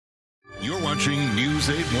You're watching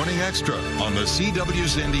News 8 Morning Extra on the CW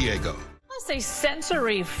San Diego. It's a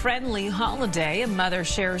sensory-friendly holiday. A mother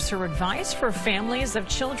shares her advice for families of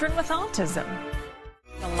children with autism.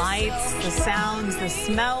 The lights, the sounds, the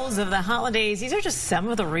smells of the holidays, these are just some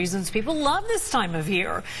of the reasons people love this time of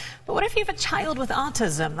year. But what if you have a child with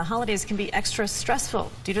autism? The holidays can be extra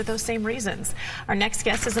stressful due to those same reasons. Our next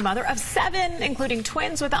guest is a mother of 7, including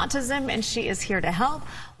twins with autism, and she is here to help.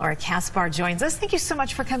 Laura Caspar joins us. Thank you so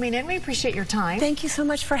much for coming in. We appreciate your time. Thank you so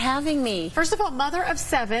much for having me. First of all, mother of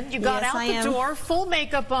 7, you got out the door, full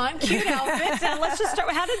makeup on, cute outfit. Let's just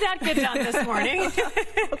start. How did that get done this morning?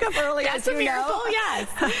 Woke up early, That's a miracle, yes.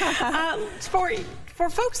 For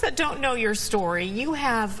folks that don't know your story, you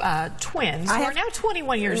have twins who are now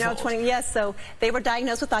 21 years old. 20, yes, so they were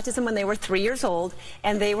diagnosed with autism when they were 3 years old,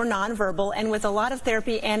 and they were nonverbal, and with a lot of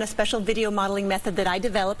therapy and a special video modeling method that I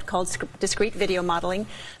developed called discrete video modeling,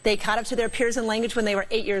 they caught up to their peers in language when they were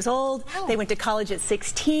 8 years old. Oh. They went to college at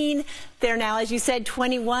 16. They're now, as you said,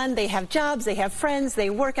 21. They have jobs, they have friends,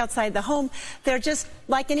 they work outside the home. They're just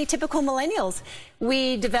like any typical millennials.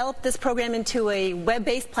 We developed this program into a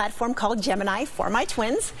web-based platform called Gemiini for my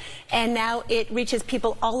twins, and now it reaches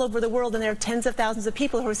people all over the world, and there are tens of thousands of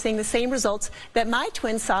people who are seeing the same results that my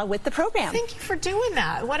twins saw with the program. Thank you for doing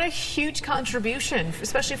that. What a huge contribution,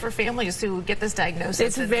 especially for families who get this diagnosis.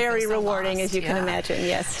 It's very rewarding, as you can imagine,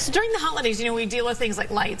 yes. So during the holidays, you know, we deal with things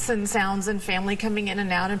like lights and sounds and family coming in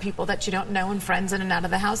and out and people that you don't know and friends in and out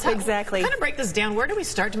of the house. Exactly. Kind of break this down. Where do we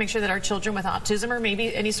start to make sure that our children with autism or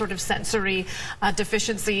maybe any sort of sensory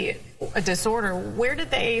deficiency disorder, where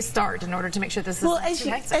did they start in order to make sure this is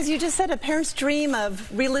as you just said, a parent's dream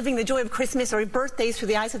of reliving the joy of Christmas or birthdays through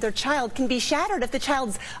the eyes of their child can be shattered if the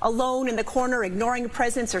child's alone in the corner ignoring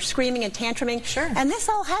presents or screaming and tantruming. Sure. And this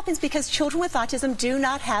all happens because children with autism do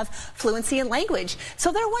not have fluency in language.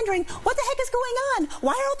 So they're wondering, what the heck is going on?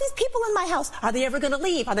 Why are all these people in my house? Are they ever going to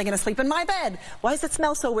leave? Are they going to sleep in my bed? Why does it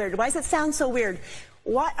smell so weird? Why does it sound so weird?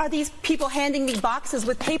 Why are these people handing me boxes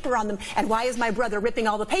with paper on them? And why is my brother ripping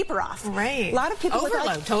all the paper off? Right. A lot of people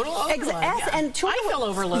total overload. Yes, yeah. and children I feel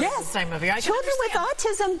overloaded this time of year. Children with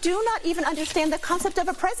autism do not even understand the concept of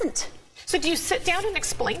a present. So do you sit down and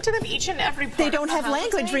explain to them each and every part? They don't have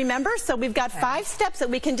language, remember? So we've got 5 steps that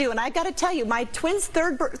we can do. And I've got to tell you, my twins'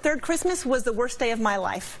 third Christmas was the worst day of my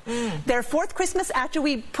life. Their 4th Christmas, after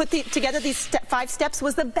we put together these 5 steps,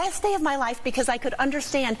 was the best day of my life because I could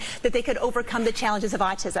understand that they could overcome the challenges of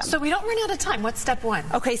autism. So we don't run out of time. What's step 1?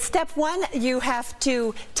 Okay, step 1, you have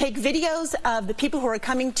to take videos of the people who are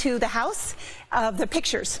coming to the house, of the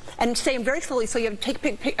pictures, and say them very slowly. So you have to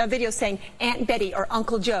take a video saying Aunt Betty or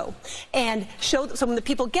Uncle Joe, and show. So when the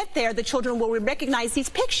people get there, the children will recognize these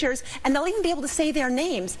pictures, and they'll even be able to say their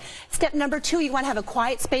names. Step number 2, you want to have a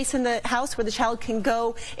quiet space in the house where the child can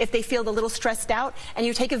go if they feel a little stressed out, and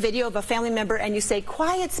you take a video of a family member and you say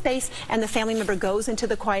quiet space, and the family member goes into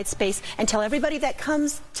the quiet space, and tell everybody that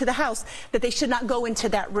comes to the house that they should not go into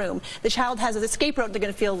that room. The child has an escape route, they're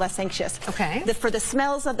going to feel less anxious. Okay. For the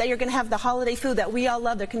smells that you're going to have, the holiday food that we all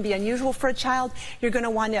love, that can be unusual for a child, you're going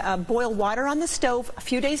to want to boil water on the stove a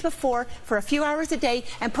few days before for a few hours a day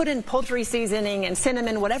and put in poultry seasoning and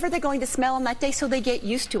cinnamon, whatever they're going to smell on that day, so they get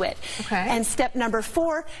used to it. Okay. And step number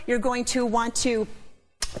 4, you're going to want to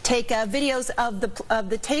take videos of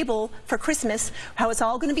the table for Christmas, how it's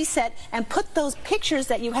all going to be set, and put those pictures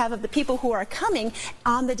that you have of the people who are coming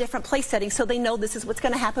on the different place settings so they know this is what's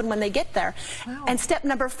going to happen when they get there. Wow. And step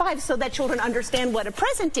number 5, so that children understand what a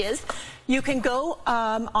present is, you can go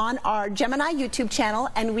on our Gemiini YouTube channel,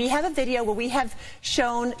 and we have a video where we have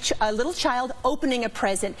shown a little child opening a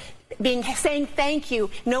present, saying thank you,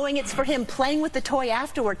 knowing it's for him, playing with the toy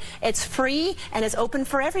afterward. It's free and it's open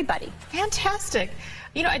for everybody. Fantastic.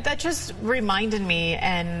 You know, that just reminded me,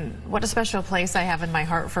 and what a special place I have in my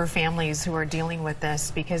heart for families who are dealing with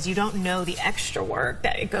this, because you don't know the extra work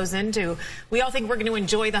that it goes into. We all think we're going to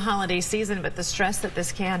enjoy the holiday season, but the stress that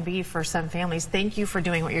this can be for some families. Thank you for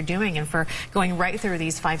doing what you're doing and for going right through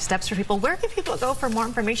these 5 steps for people. Where can people go for more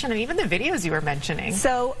information and even the videos you were mentioning?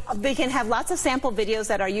 So they can have lots of sample videos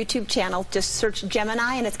at our YouTube channel. Just search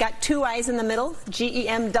Gemiini, and it's got 2 eyes in the middle,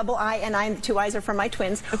 G-E-M-I-I-N-I, and the 2 eyes are for my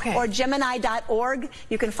twins. Okay. Or Gemiini.org.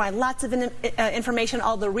 You can find lots of information,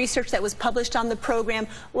 all the research that was published on the program,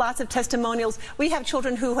 lots of testimonials. We have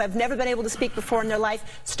children who have never been able to speak before in their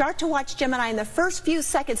life start to watch Gemiini. In the first few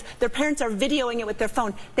seconds, their parents are videoing it with their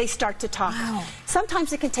phone. They start to talk. Wow.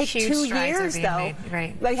 Sometimes it can take 2 years, though.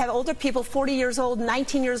 Right. We have older people, 40 years old,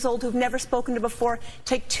 19 years old, who've never spoken to before.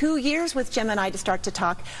 Take 2 years with Gemiini to start to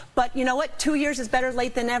talk. But you know what? 2 years is better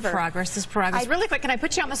late than never. Progress is progress. Really quick, can I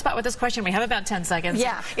put you on the spot with this question? We have about 10 seconds.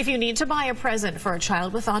 Yeah. If you need to buy a present for a child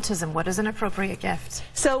child with autism, what is an appropriate gift?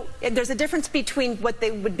 So there's a difference between what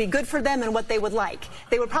they would be good for them and what they would like.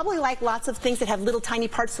 They would probably like lots of things that have little tiny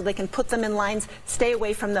parts so they can put them in lines. Stay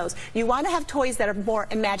away from those. You want to have toys that are more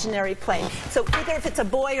imaginary play. So either if it's a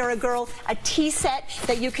boy or a girl, a tea set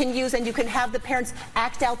that you can use and you can have the parents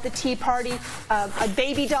act out the tea party, a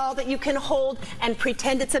baby doll that you can hold and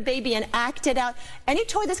pretend it's a baby and act it out. Any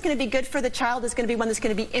toy that's going to be good for the child is going to be one that's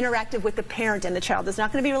going to be interactive with the parent and the child. It's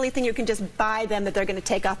not going to be really a thing you can just buy them that they're going to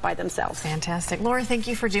take off by themselves. Fantastic. Laura, thank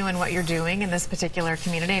you for doing what you're doing in this particular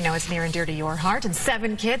community. I know it's near and dear to your heart. And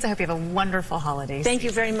 7 kids. I hope you have a wonderful holiday season. Thank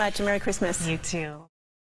you very much, and Merry Christmas. You too.